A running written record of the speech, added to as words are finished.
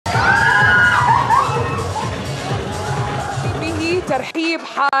ترحيب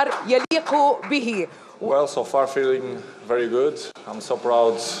حار يليق به. Well, so far feeling very good. I'm so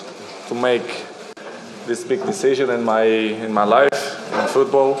proud to make this big decision in my life in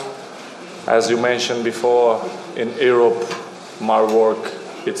football. As you mentioned before, in Europe, my work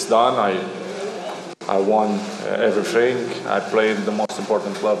it's done. I won everything. I played the most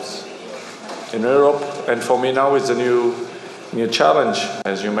important clubs in Europe, and for me now it's a new challenge,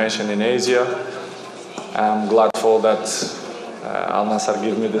 as you mentioned, in Asia. I'm glad for that al-Nassr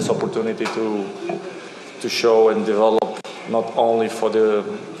gave me this opportunity to show and develop not only for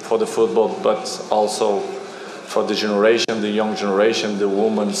the football but also for the generation, the young generation, the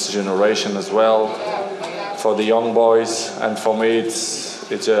women's generation as well, for the young boys. And for me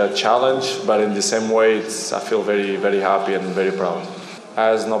it's a challenge, but in the same way I feel very, very happy and very proud.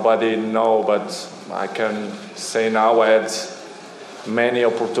 As nobody know, but I can say now I had many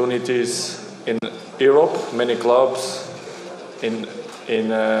opportunities in Europe, many clubs in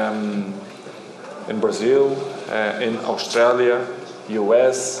Brazil, in Australia,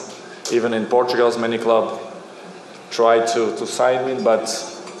 US, even in Portugal, many clubs tried to sign me, but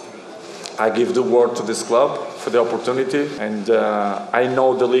I give the word to this club for the opportunity. And I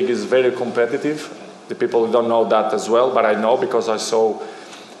know the league is very competitive. The people don't know that as well, but I know because I saw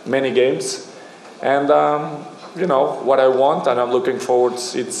many games. And you know what I want, and I'm looking forward.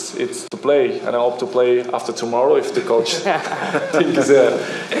 It's to play, and I hope to play after tomorrow if the coach thinks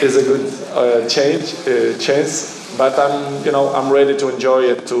is a good chance. But I'm ready to enjoy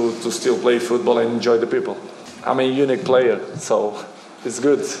it, to still play football and enjoy the people. I'm a unique player, so it's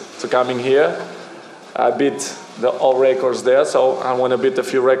good to coming here. I beat all records there, so I want to beat a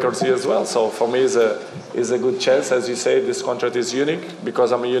few records here as well. So for me, is a good chance. As you say, this contract is unique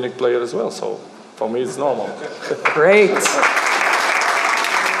because I'm a unique player as well. So for me, it's normal. Great.